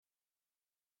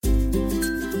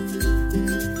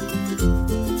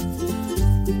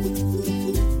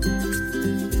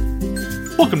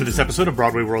Welcome to this episode of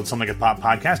Broadway World Something Like a Pop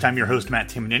podcast. I'm your host, Matt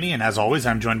Timonini, and as always,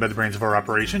 I'm joined by the brains of our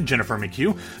operation, Jennifer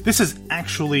McHugh. This is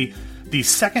actually the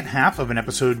second half of an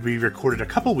episode we recorded a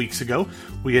couple weeks ago.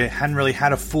 We hadn't really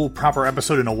had a full, proper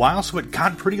episode in a while, so it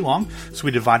got pretty long, so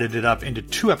we divided it up into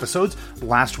two episodes.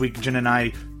 Last week, Jen and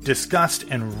I discussed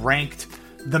and ranked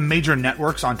the major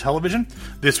networks on television.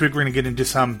 This week we're going to get into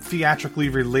some theatrically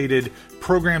related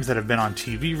programs that have been on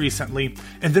TV recently,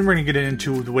 and then we're going to get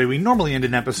into the way we normally end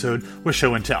an episode with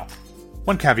show and tell.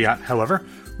 One caveat, however,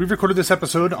 we recorded this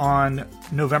episode on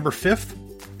November 5th,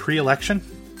 pre-election,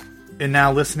 and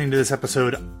now listening to this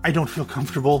episode, I don't feel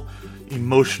comfortable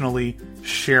emotionally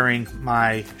sharing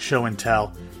my show and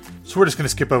tell, so we're just going to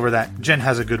skip over that. Jen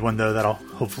has a good one, though, that'll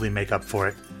hopefully make up for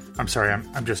it. I'm sorry,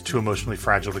 I'm just too emotionally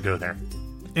fragile to go there.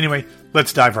 Anyway,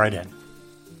 let's dive right in.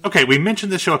 Okay, we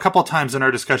mentioned this show a couple times in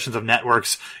our discussions of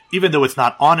networks, even though it's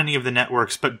not on any of the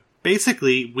networks, but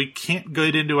basically, we can't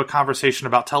get into a conversation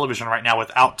about television right now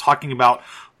without talking about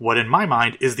what, in my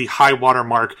mind, is the high water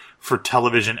mark for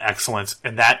television excellence,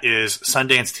 and that is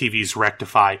Sundance TV's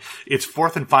Rectify. Its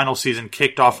fourth and final season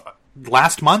kicked off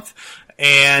last month,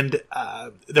 and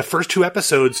the first two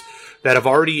episodes that have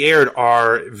already aired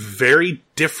are very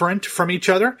different from each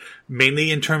other,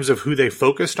 mainly in terms of who they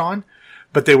focused on,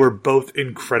 but they were both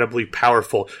incredibly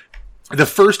powerful. The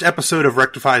first episode of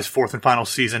Rectify's fourth and final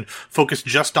season focused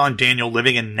just on Daniel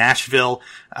living in Nashville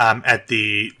at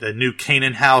the new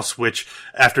Canaan house, which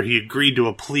after he agreed to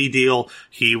a plea deal,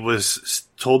 he was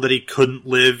told that he couldn't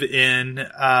live in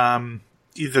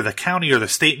either the county or the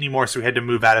state anymore, so he had to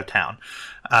move out of town.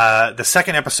 The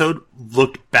second episode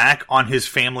looked back on his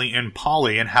family in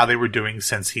Polly and how they were doing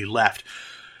since he left.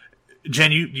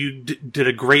 Jen, you did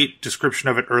a great description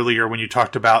of it earlier when you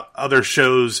talked about other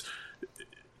shows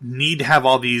need to have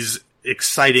all these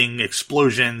exciting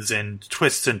explosions and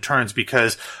twists and turns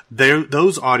because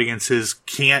those audiences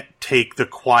can't take the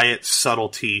quiet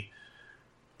subtlety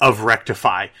of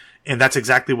Rectify. And that's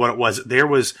exactly what it was. There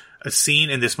was a scene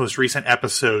in this most recent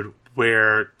episode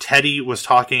where Teddy was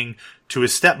talking to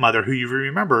his stepmother, who you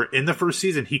remember in the first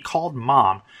season, he called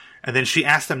Mom. And then she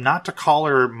asked him not to call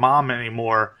her Mom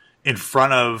anymore in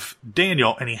front of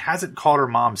Daniel. And he hasn't called her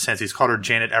Mom since. He's called her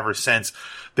Janet ever since.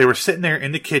 They were sitting there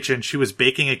in the kitchen. She was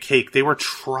baking a cake. They were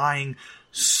trying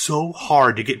so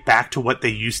hard to get back to what they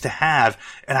used to have.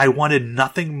 And I wanted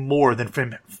nothing more than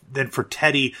for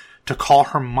Teddy to call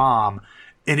her Mom.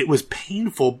 And it was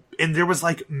painful. And there was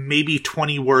like maybe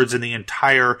 20 words in the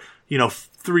entire,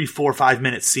 3, 4, 5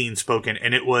 minute scene spoken.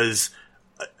 And it was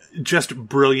just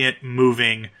brilliant,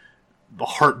 moving,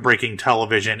 heartbreaking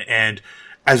television. And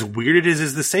as weird it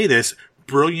is to say this,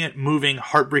 brilliant, moving,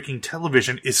 heartbreaking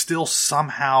television is still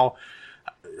somehow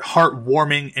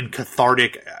heartwarming and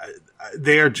cathartic.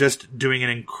 They are just doing an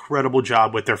incredible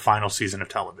job with their final season of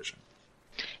television.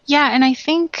 Yeah, and I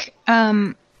think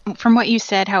from what you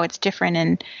said, how it's different,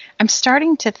 and I'm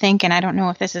starting to think, and I don't know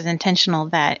if this is intentional,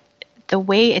 that the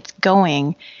way it's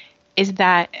going is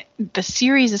that the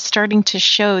series is starting to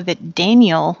show that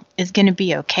Daniel is going to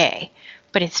be okay,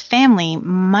 but his family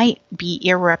might be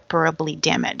irreparably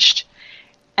damaged.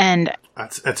 And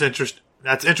that's interesting.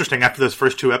 That's interesting after those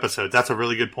first two episodes. That's a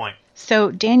really good point.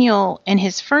 So Daniel, in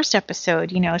his first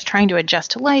episode, is trying to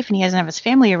adjust to life, and he doesn't have his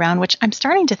family around, which I'm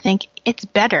starting to think it's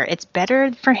better. It's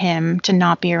better for him to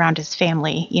not be around his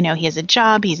family. He has a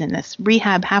job. He's in this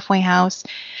rehab halfway house.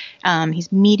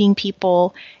 He's meeting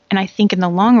people. And I think in the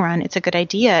long run, it's a good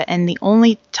idea. And the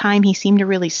only time he seemed to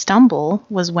really stumble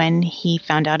was when he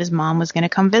found out his mom was going to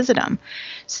come visit him.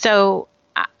 So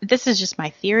this is just my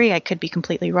theory. I could be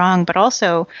completely wrong. But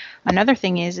also another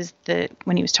thing is that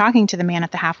when he was talking to the man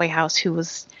at the halfway house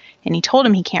and he told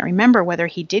him he can't remember whether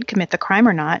he did commit the crime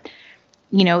or not,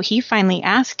 he finally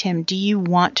asked him, do you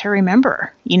want to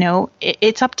remember?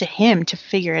 It's up to him to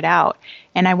figure it out.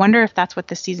 And I wonder if that's what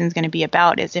this season's going to be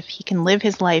about, is if he can live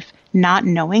his life not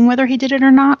knowing whether he did it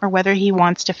or not, or whether he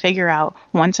wants to figure out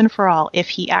once and for all if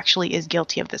he actually is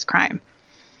guilty of this crime.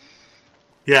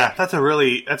 Yeah, that's a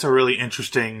really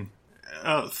interesting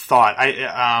thought.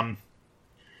 I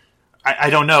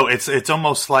don't know. It's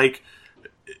almost like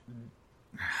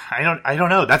I don't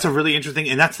know. That's a really interesting,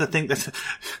 and that's the thing that's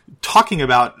talking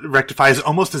about Rectify is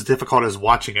almost as difficult as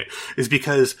watching it, is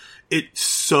because it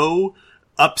so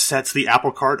upsets the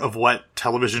apple cart of what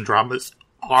television dramas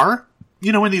are.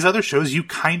 In these other shows, you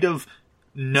kind of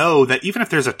know that even if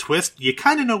there's a twist, you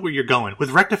kind of know where you're going. With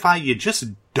Rectify, you just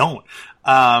don't.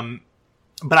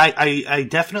 But I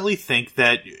definitely think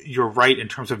that you're right in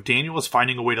terms of Daniel is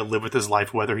finding a way to live with his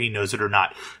life, whether he knows it or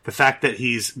not. The fact that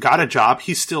he's got a job,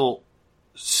 he's still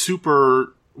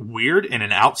super weird and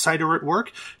an outsider at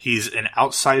work. He's an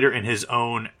outsider in his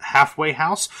own halfway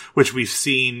house, which we've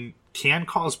seen can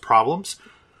cause problems.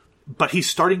 But he's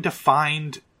starting to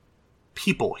find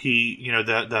people. He, you know,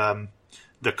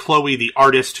 the Chloe, the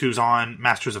artist who's on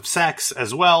Masters of Sex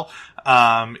as well.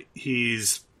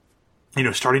 He's, you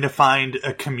know, starting to find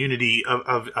a community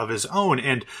of his own.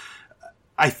 And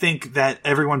I think that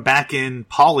everyone back in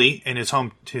Paulie and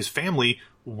his family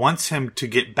wants him to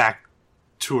get back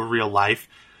to a real life.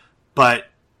 But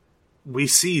we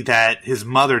see that his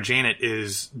mother, Janet,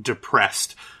 is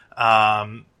depressed.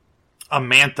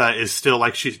 Amantha is still,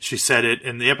 like she said it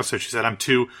in the episode, she said, I'm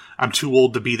too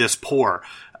old to be this poor.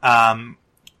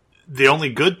 The only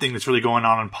good thing that's really going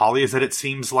on in Paulie is that it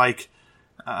seems like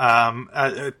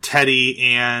Teddy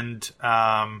and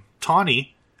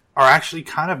Tawny are actually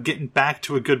kind of getting back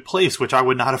to a good place, which I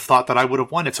would not have thought that I would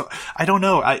have wanted. So I don't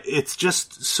know. It's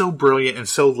just so brilliant and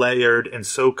so layered and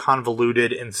so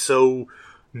convoluted and so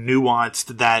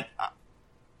nuanced that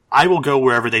I will go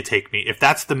wherever they take me. If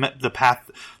that's the path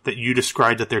that you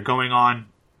described that they're going on,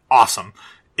 awesome.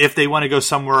 If they want to go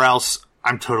somewhere else,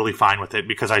 I'm totally fine with it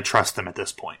because I trust them at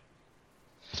this point.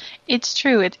 It's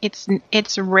true.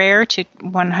 It's rare to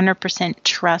 100%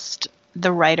 trust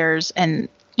the writers and,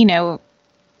 you know,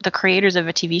 the creators of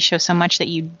a TV show so much that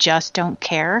you just don't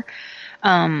care.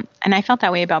 And I felt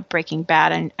that way about Breaking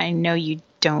Bad. And I know you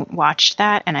don't watch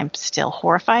that, and I'm still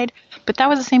horrified. But that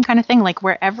was the same kind of thing. Like,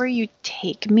 wherever you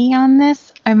take me on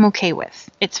this, I'm okay with.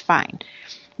 It's fine.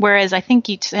 Whereas I think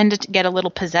you tend to get a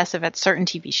little possessive at certain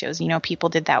TV shows. You know, people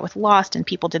did that with Lost, and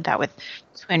people did that with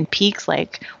Twin Peaks.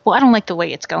 Like, well, I don't like the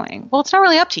way it's going. Well, it's not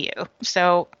really up to you.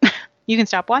 So you can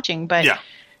stop watching. But yeah.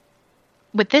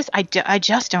 With this, I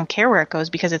just don't care where it goes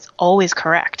because it's always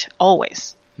correct.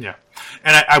 Always. Yeah.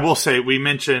 And I will say, we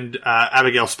mentioned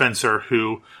Abigail Spencer,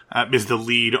 who is the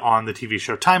lead on the TV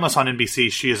show Timeless on NBC.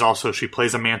 She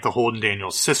plays Amantha Holden,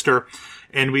 Daniel's sister.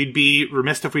 And we'd be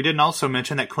remiss if we didn't also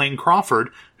mention that Clayne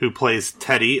Crawford, who plays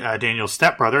Teddy, Daniel's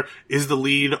stepbrother, is the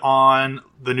lead on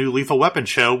the new Lethal Weapon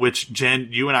show, which, Jen,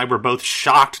 you and I were both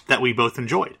shocked that we both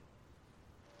enjoyed.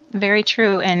 Very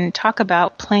true. And talk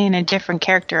about playing a different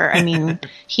character. I mean,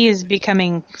 he is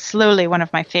becoming slowly one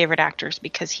of my favorite actors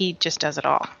because he just does it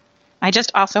all. I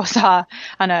just also saw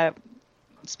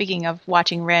speaking of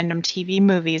watching random TV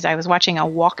movies, I was watching A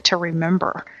Walk to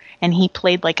Remember, and he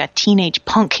played like a teenage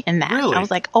punk in that. Really? I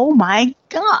was like, oh my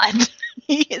God,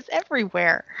 he is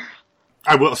everywhere.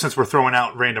 I will, since we're throwing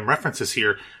out random references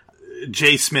here,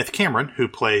 J. Smith Cameron, who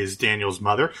plays Daniel's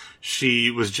mother, she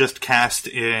was just cast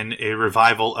in a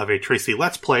revival of a Tracy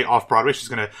Letts play off-Broadway. She's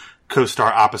going to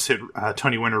co-star opposite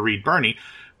Tony Winter Reed Birney.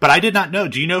 But I did not know.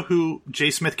 Do you know who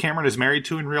J. Smith Cameron is married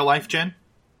to in real life, Jen?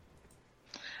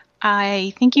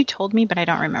 I think you told me, but I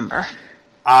don't remember.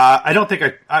 I don't think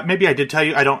maybe I did tell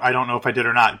you. I don't know if I did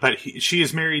or not. But she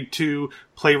is married to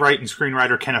playwright and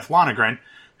screenwriter Kenneth Lonergan,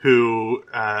 who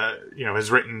has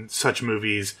written such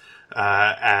movies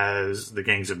as The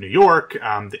Gangs of New York,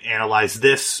 the Analyze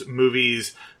This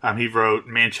movies. He wrote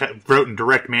and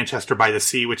directed Manchester by the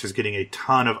Sea, which is getting a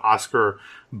ton of Oscar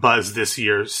buzz this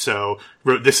year. So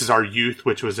wrote This Is Our Youth,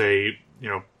 which was a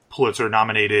Pulitzer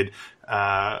nominated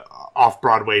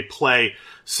off-Broadway play.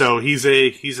 So he's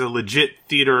a legit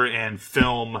theater and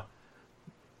film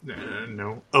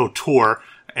auteur,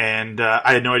 and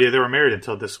I had no idea they were married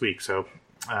until this week. So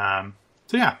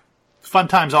yeah. Fun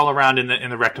times all around in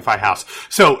the Rectify house.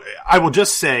 So I will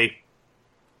just say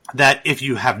that if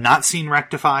you have not seen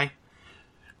Rectify,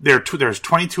 there's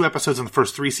 22 episodes in the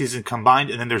first 3 seasons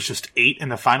combined, and then there's just 8 in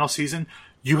the final season.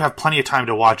 You have plenty of time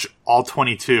to watch all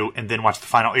 22 and then watch the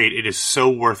final 8. It is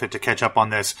so worth it to catch up on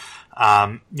this.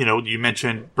 You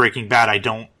mentioned Breaking Bad. I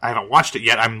haven't watched it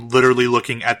yet. I'm literally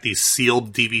looking at these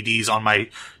sealed DVDs on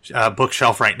my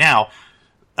bookshelf right now.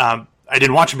 I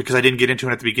didn't watch it because I didn't get into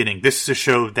it at the beginning. This is a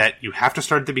show that you have to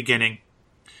start at the beginning,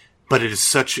 but it is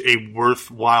such a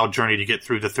worthwhile journey to get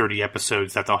through the 30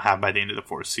 episodes that they'll have by the end of the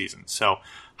 4th season. So,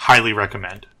 highly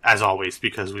recommend, as always,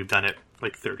 because we've done it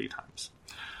like 30 times.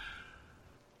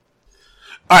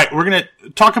 All right, we're going to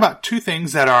talk about 2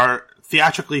 things that are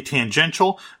theatrically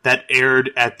tangential that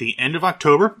aired at the end of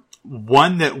October.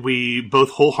 One that we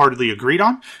both wholeheartedly agreed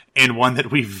on, and one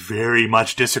that we very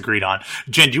much disagreed on.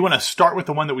 Jen, do you want to start with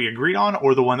the one that we agreed on,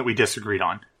 or the one that we disagreed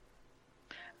on?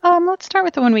 Let's start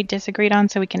with the one we disagreed on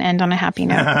so we can end on a happy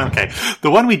note. Okay.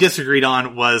 The one we disagreed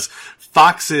on was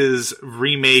Fox's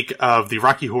remake of the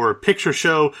Rocky Horror Picture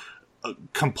Show,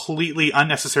 completely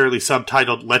unnecessarily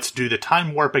subtitled Let's Do the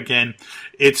Time Warp Again.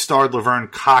 It starred Laverne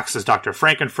Cox as Dr.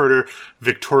 Frankenfurter,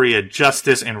 Victoria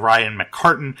Justice and Ryan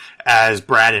McCartan as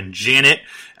Brad and Janet.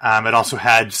 It also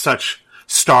had such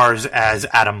stars as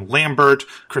Adam Lambert,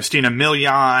 Christina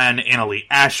Milian, Annalee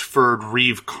Ashford,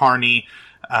 Reeve Carney,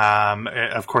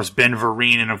 of course, Ben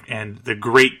Vereen, and the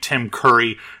great Tim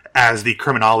Curry as the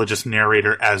criminologist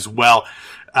narrator as well.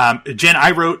 Jen,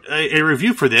 I wrote a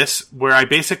review for this where I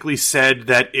basically said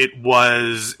that it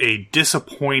was a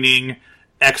disappointing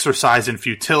exercise in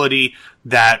futility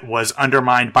that was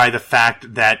undermined by the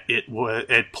fact that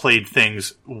it played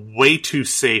things way too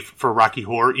safe for Rocky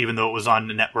Horror, even though it was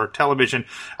on network television.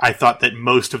 I thought that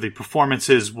most of the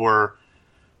performances were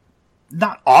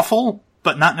not awful,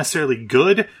 but not necessarily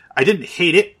good. I didn't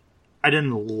hate it. I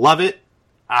didn't love it.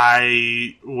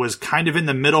 I was kind of in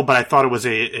the middle, but I thought it was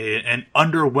an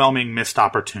underwhelming missed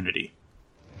opportunity.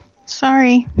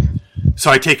 Sorry. So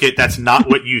I take it that's not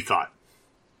what you thought.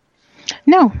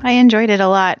 No, I enjoyed it a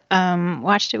lot.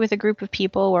 Watched it with a group of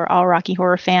people. We're all Rocky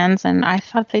Horror fans, and I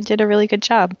thought they did a really good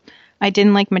job. I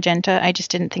didn't like Magenta. I just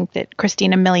didn't think that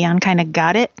Christina Milian kind of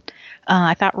got it.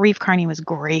 I thought Reeve Carney was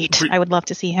great. I would love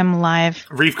to see him live.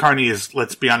 Reeve Carney is,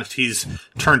 let's be honest, he's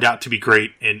turned out to be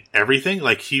great in everything.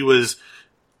 Like, he was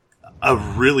a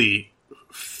really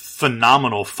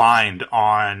phenomenal find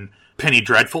on Penny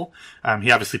Dreadful.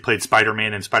 He obviously played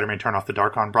Spider-Man in Spider-Man Turn Off the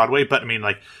Dark on Broadway, but I mean,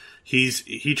 like,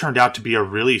 he turned out to be a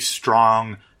really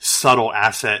strong, subtle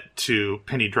asset to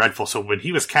Penny Dreadful. So when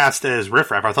he was cast as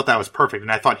Riff Raff, I thought that was perfect,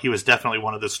 and I thought he was definitely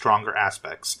one of the stronger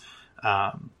aspects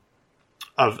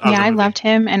of I loved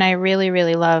him, and I really,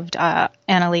 really loved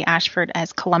Annalee Ashford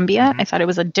as Columbia. Mm-hmm. I thought it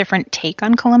was a different take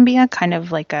on Columbia, kind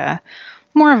of like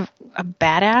more of a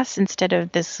badass instead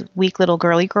of this weak little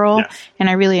girly girl. Yes. And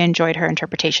I really enjoyed her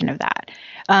interpretation of that.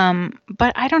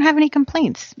 But I don't have any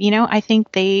complaints. You know, I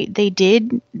think they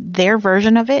did their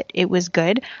version of it. It was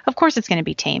good. Of course it's going to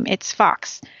be tame. It's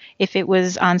Fox. If it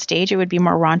was on stage, it would be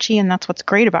more raunchy, and that's what's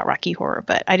great about Rocky Horror.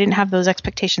 But I didn't have those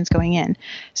expectations going in.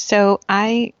 So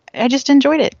I just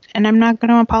enjoyed it, and I'm not going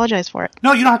to apologize for it.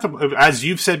 No, you don't have to. As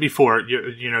you've said before,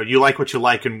 you like what you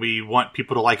like, and we want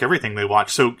people to like everything they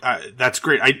watch. So that's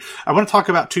great. I want to talk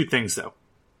about two things, though.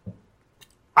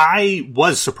 I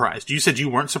was surprised. You said you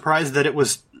weren't surprised that it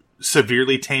was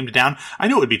severely tamed down. I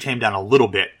know it would be tamed down a little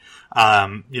bit,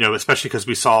 especially because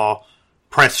we saw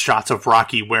press shots of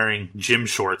Rocky wearing gym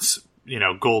shorts,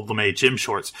 gold lame gym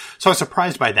shorts. So I was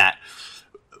surprised by that.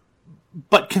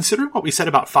 But considering what we said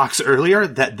about Fox earlier,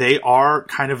 that they are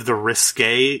kind of the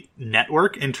risque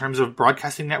network in terms of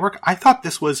broadcasting network, I thought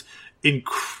this was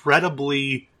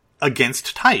incredibly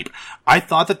against type. I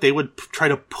thought that they would try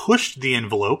to push the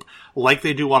envelope like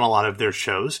they do on a lot of their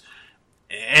shows.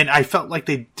 And I felt like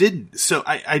they didn't. So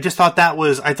I just thought that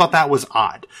was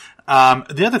odd.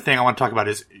 The other thing I want to talk about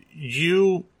is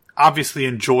you obviously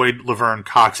enjoyed Laverne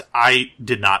Cox. I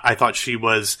did not. I thought she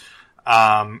was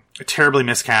terribly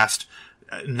miscast.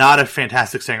 Not a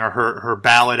fantastic singer. Her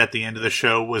ballad at the end of the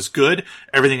show was good.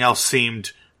 Everything else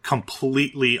seemed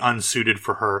completely unsuited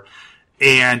for her.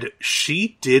 And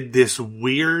she did this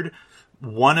weird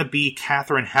wannabe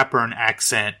Katharine Hepburn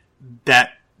accent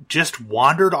that just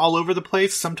wandered all over the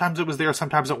place. Sometimes it was there,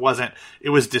 sometimes it wasn't. It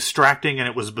was distracting and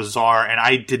it was bizarre, and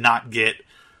I did not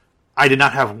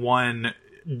have one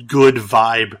good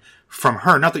vibe from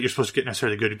her. Not that you're supposed to get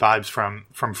necessarily good vibes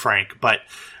from Frank, but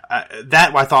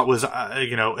that I thought was,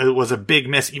 it was a big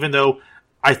miss, even though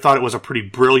I thought it was a pretty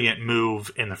brilliant move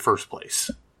in the first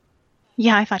place.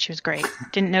 Yeah, I thought she was great.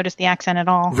 Didn't notice the accent at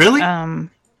all. Really?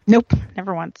 Nope,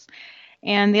 never once.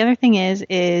 And the other thing is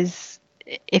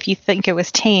if you think it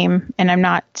was tame, and I'm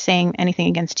not saying anything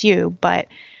against you, but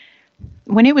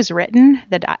when it was written,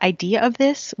 the idea of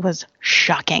this was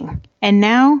shocking. And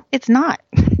now it's not.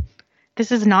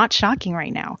 This is not shocking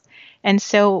right now. And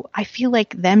so I feel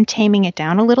like them taming it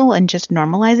down a little and just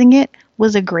normalizing it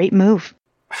was a great move.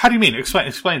 How do you mean?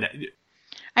 Explain that.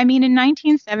 I mean, in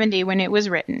 1970, when it was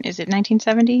written, is it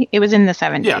 1970? It was in the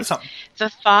 70s. Yeah, the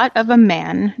thought of a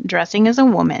man dressing as a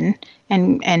woman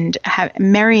and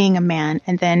marrying a man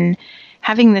and then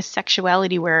having this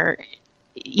sexuality where,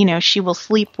 she will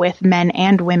sleep with men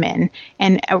and women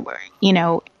and,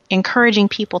 encouraging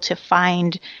people to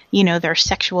find, their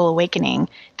sexual awakening,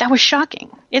 that was shocking.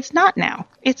 It's not now.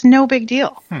 It's no big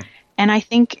deal. And I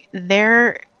think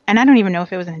and I don't even know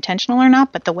if it was intentional or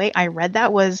not, but the way I read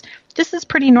that was, this is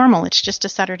pretty normal. It's just a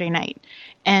Saturday night.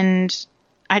 And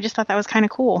I just thought that was kind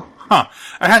of cool. Huh.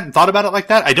 I hadn't thought about it like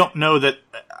that. I don't know that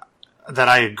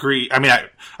I agree. I mean,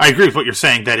 I agree with what you're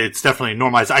saying, that it's definitely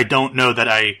normalized. I don't know that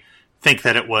I think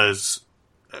that it was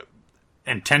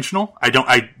intentional.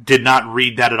 I did not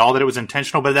read that at all, that it was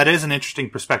intentional, but that is an interesting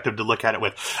perspective to look at it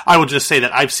with. I will just say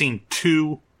that I've seen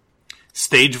two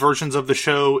stage versions of the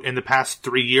show in the past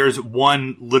 3 years.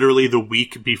 One literally the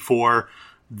week before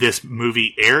this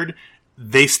movie aired.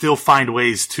 they still find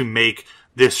ways to make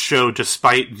this show,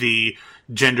 despite the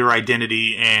gender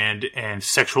identity and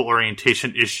sexual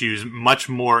orientation issues, much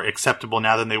more acceptable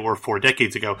now than they were 4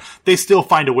 decades ago. They still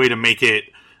find a way to make it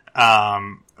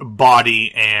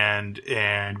body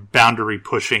and boundary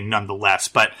pushing nonetheless.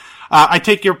 But I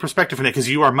take your perspective on it because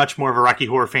you are much more of a Rocky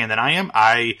Horror fan than I am.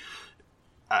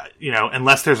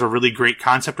 Unless there's a really great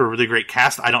concept or a really great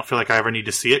cast, I don't feel like I ever need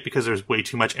to see it because there's way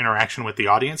too much interaction with the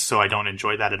audience, so I don't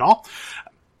enjoy that at all.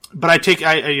 But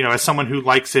as someone who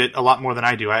likes it a lot more than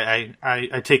I do,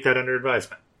 I take that under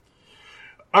advisement.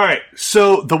 All right,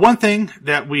 so the one thing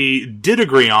that we did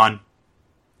agree on,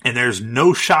 and there's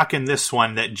no shock in this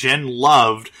one, that Jen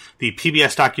loved the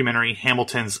PBS documentary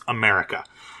Hamilton's America.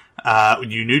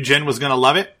 You knew Jen was going to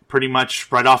love it pretty much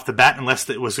right off the bat, unless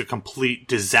it was a complete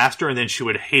disaster, and then she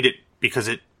would hate it because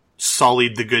it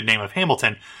sullied the good name of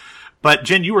Hamilton. But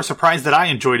Jen, you were surprised that I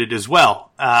enjoyed it as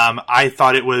well. I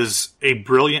thought it was a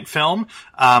brilliant film.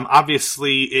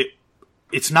 Obviously,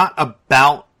 it's not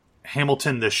about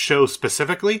Hamilton, the show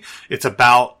specifically. It's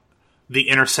about the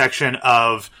intersection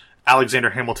of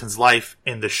Alexander Hamilton's life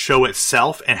and the show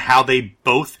itself and how they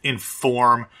both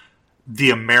inform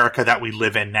the America that we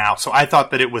live in now. So I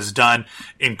thought that it was done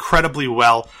incredibly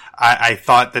well. I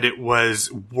thought that it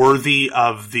was worthy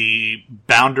of the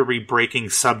boundary-breaking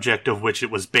subject of which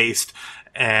it was based.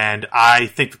 And I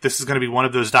think that this is going to be one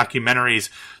of those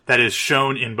documentaries that is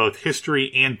shown in both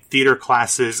history and theater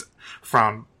classes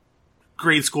from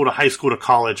grade school to high school to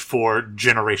college for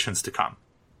generations to come.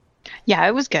 Yeah,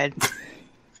 it was good.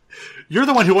 You're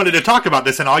the one who wanted to talk about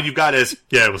this, and all you got is,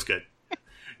 yeah, it was good.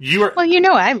 Well,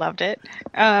 I loved it.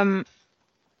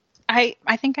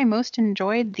 I think I most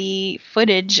enjoyed the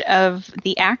footage of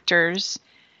the actors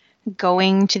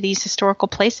going to these historical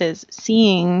places,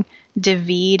 seeing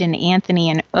David and Anthony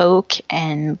and Oak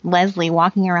and Leslie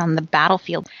walking around the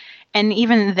battlefield, and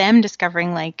even them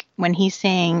discovering, like, when he's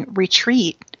saying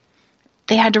retreat,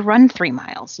 they had to run 3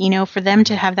 miles, for them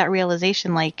to have that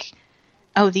realization, like,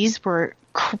 oh, these were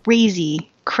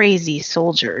crazy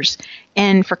soldiers.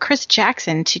 And for Chris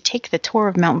Jackson to take the tour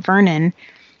of Mount Vernon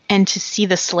and to see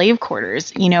the slave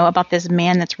quarters, about this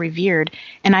man that's revered.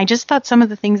 And I just thought some of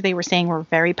the things they were saying were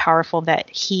very powerful, that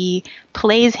he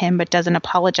plays him but doesn't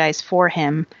apologize for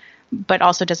him, but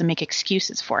also doesn't make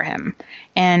excuses for him.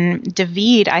 And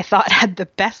David, I thought, had the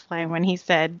best line when he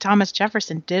said, Thomas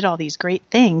Jefferson did all these great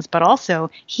things, but also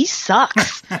he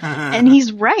sucks. And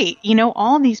he's right.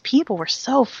 All these people were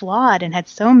so flawed and had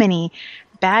so many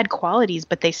bad qualities,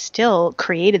 but they still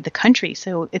created the country.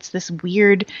 So it's this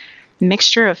weird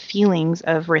mixture of feelings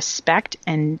of respect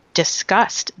and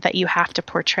disgust that you have to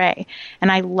portray.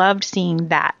 And I loved seeing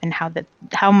that and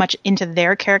how much into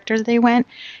their characters they went.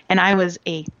 And I was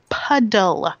a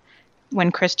puddle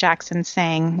when Chris Jackson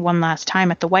sang One Last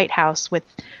Time at the White House with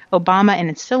Obama in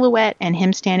its silhouette and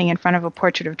him standing in front of a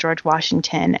portrait of George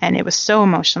Washington. And it was so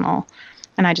emotional.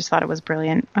 And I just thought it was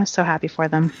brilliant. I was so happy for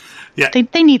them. Yeah,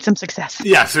 they need some success.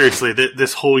 Yeah, seriously.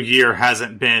 This whole year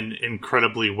hasn't been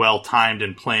incredibly well timed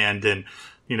and planned. And,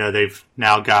 they've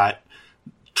now got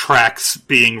tracks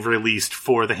being released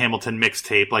for the Hamilton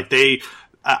mixtape.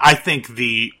 I think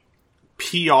the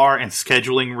PR and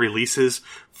scheduling releases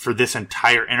for this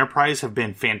entire enterprise have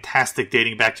been fantastic,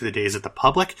 dating back to the days of the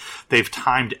Public. They've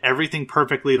timed everything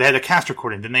perfectly. They had a cast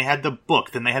recording, then they had the book,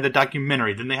 then they had the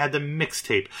documentary, then they had the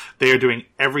mixtape. They are doing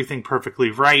everything perfectly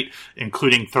right,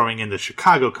 including throwing in the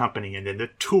Chicago company and then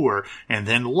the tour and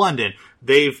then London.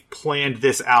 They've planned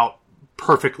this out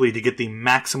perfectly to get the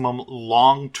maximum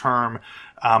long-term,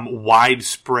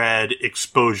 widespread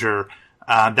exposure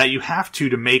that you have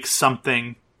to make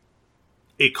something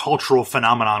a cultural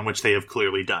phenomenon, which they have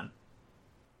clearly done.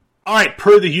 All right,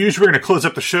 per the usual, we're going to close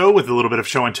up the show with a little bit of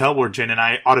show and tell, where Jen and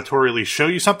I auditorially show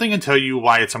you something and tell you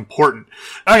why it's important.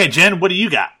 Okay, Jen, what do you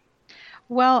got?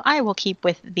 Well, I will keep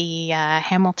with the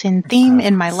Hamilton theme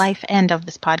in my life and of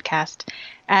this podcast.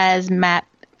 As Matt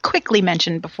quickly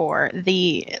mentioned before,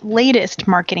 the latest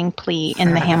marketing plea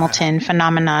in the Hamilton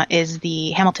phenomena is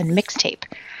the Hamilton mixtape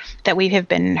that we have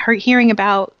been hearing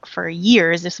about for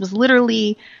years. This was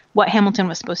literally what Hamilton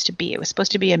was supposed to be. It was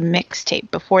supposed to be a mixtape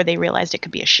before they realized it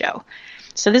could be a show.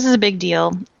 So this is a big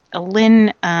deal.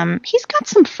 Lin, he's got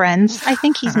some friends. I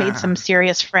think he's made some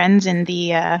serious friends in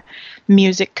the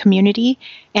music community,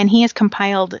 and he has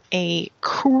compiled a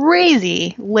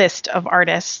crazy list of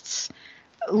artists.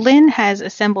 Lin has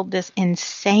assembled this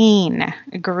insane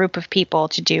group of people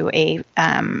to do a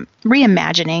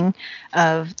reimagining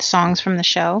of songs from the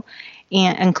show,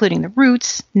 and including The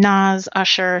Roots, Nas,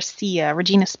 Usher, Sia,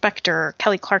 Regina Spektor,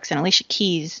 Kelly Clarkson, Alicia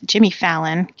Keys, Jimmy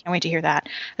Fallon, can't wait to hear that,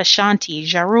 Ashanti,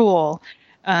 Ja Rule,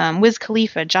 Wiz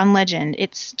Khalifa, John Legend.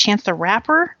 It's Chance the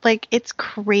Rapper. Like, it's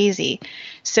crazy.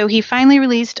 So he finally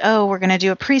released, we're going to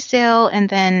do a pre-sale, and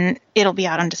then it'll be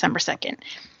out on December 2nd.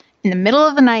 In the middle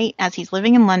of the night, as he's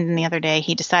living in London the other day,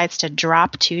 he decides to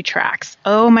drop 2 tracks.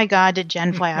 Oh my God, did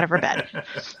Jen fly out of her bed.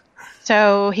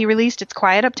 So he released It's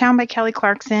Quiet Uptown by Kelly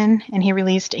Clarkson, and he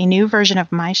released a new version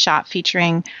of My Shot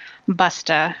featuring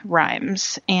Busta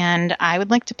Rhymes. And I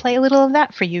would like to play a little of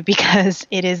that for you because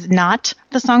it is not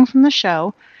the song from the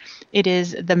show. It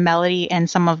is the melody and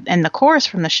the chorus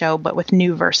from the show, but with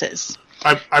new verses.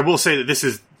 I will say that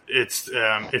it's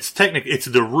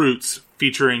The Roots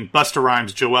featuring Busta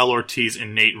Rhymes, Joel Ortiz,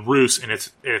 and Nate Roos, and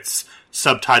it's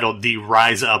subtitled The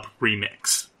Rise Up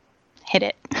Remix. Hit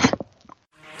it.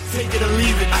 Take it or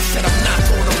leave it. I said I'm not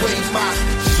throwing away my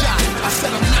shot. I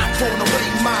said I'm not throwing away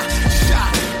my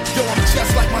shot. Yo, I'm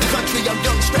just like my country. I'm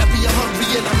young, scrappy, and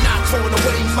hungry, and I'm not throwing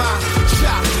away my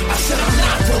shot. I said I'm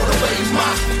not throwing away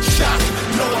my shot.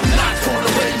 No, I'm not throwing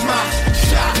away my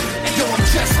shot. Yo, I'm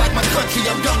just like my country.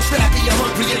 I'm young, scrappy, and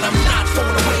hungry, and I'm not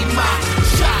throwing away my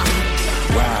shot.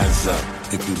 Rise up.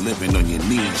 If you're living on your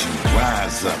knees, you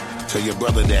rise up. Tell your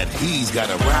brother that he's got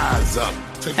to rise up.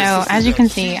 So, as you can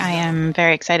see, I am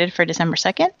very excited for December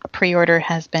 2nd. Pre-order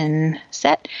has been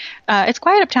set. It's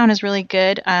Quiet Uptown is really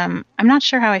good. I'm not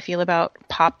sure how I feel about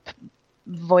pop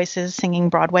voices singing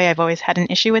Broadway. I've always had an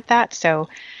issue with that. So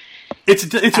it's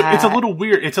a little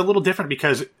weird. It's a little different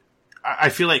because I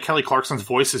feel like Kelly Clarkson's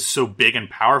voice is so big and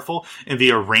powerful, and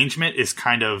the arrangement is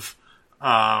kind of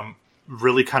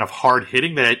really kind of hard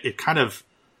hitting that it kind of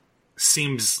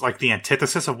seems like the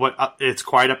antithesis of what It's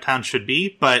Quiet Uptown should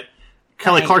be, but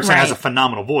Kelly Clarkson has a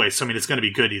phenomenal voice, so I mean, it's going to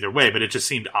be good either way, but it just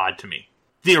seemed odd to me.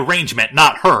 The arrangement,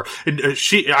 not her.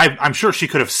 I'm sure she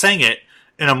could have sang it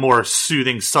in a more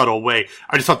soothing, subtle way.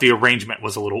 I just thought the arrangement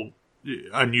was a little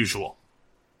unusual.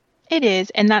 It is,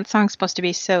 and that song's supposed to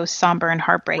be so somber and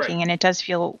heartbreaking, right. And it does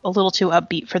feel a little too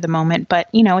upbeat for the moment, but,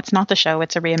 it's not the show,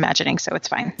 it's a reimagining, so it's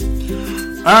fine.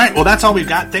 All right, well, that's all we've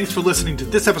got. Thanks for listening to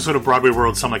this episode of Broadway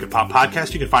World Some Like It Pop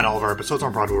podcast. You can find all of our episodes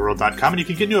on BroadwayWorld.com, and you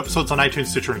can get new episodes on iTunes,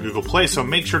 Stitcher, and Google Play, so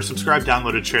make sure to subscribe,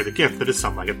 download, and share the gift that is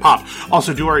Some Like It Pop.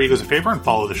 Also, do our egos a favor and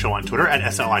follow the show on Twitter at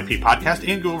SLIP Podcast,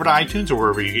 and go over to iTunes or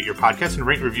wherever you get your podcasts and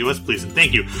rate and review us, please, and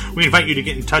thank you. We invite you to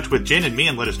get in touch with Jen and me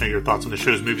and let us know your thoughts on the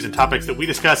show's movies and topics that we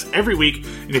discuss every week,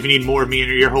 and if you need more of me in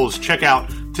your ear holes, check out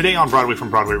Today on Broadway from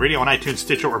Broadway Radio on iTunes,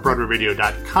 Stitcher, or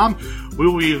BroadwayRadio.com. We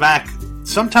will be back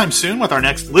sometime soon with our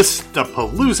next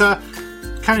Listapalooza,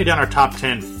 counting down our top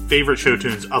 10 favorite show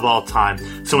tunes of all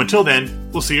time. So until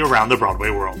then, we'll see you around the Broadway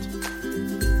world.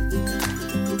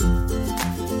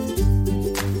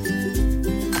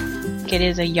 It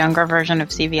is a younger version of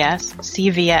CVS.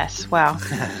 CVS, wow.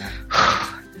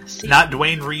 Not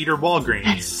Dwayne Reed or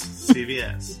Walgreens.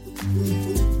 CVS.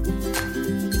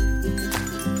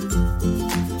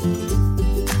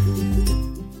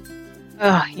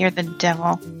 Oh, you're the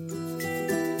devil.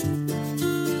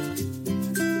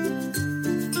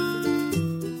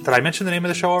 Did I mention the name of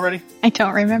the show already? I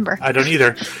don't remember. I don't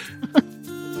either.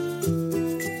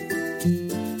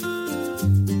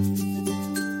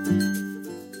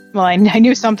 Well, I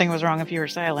knew something was wrong if you were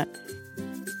silent.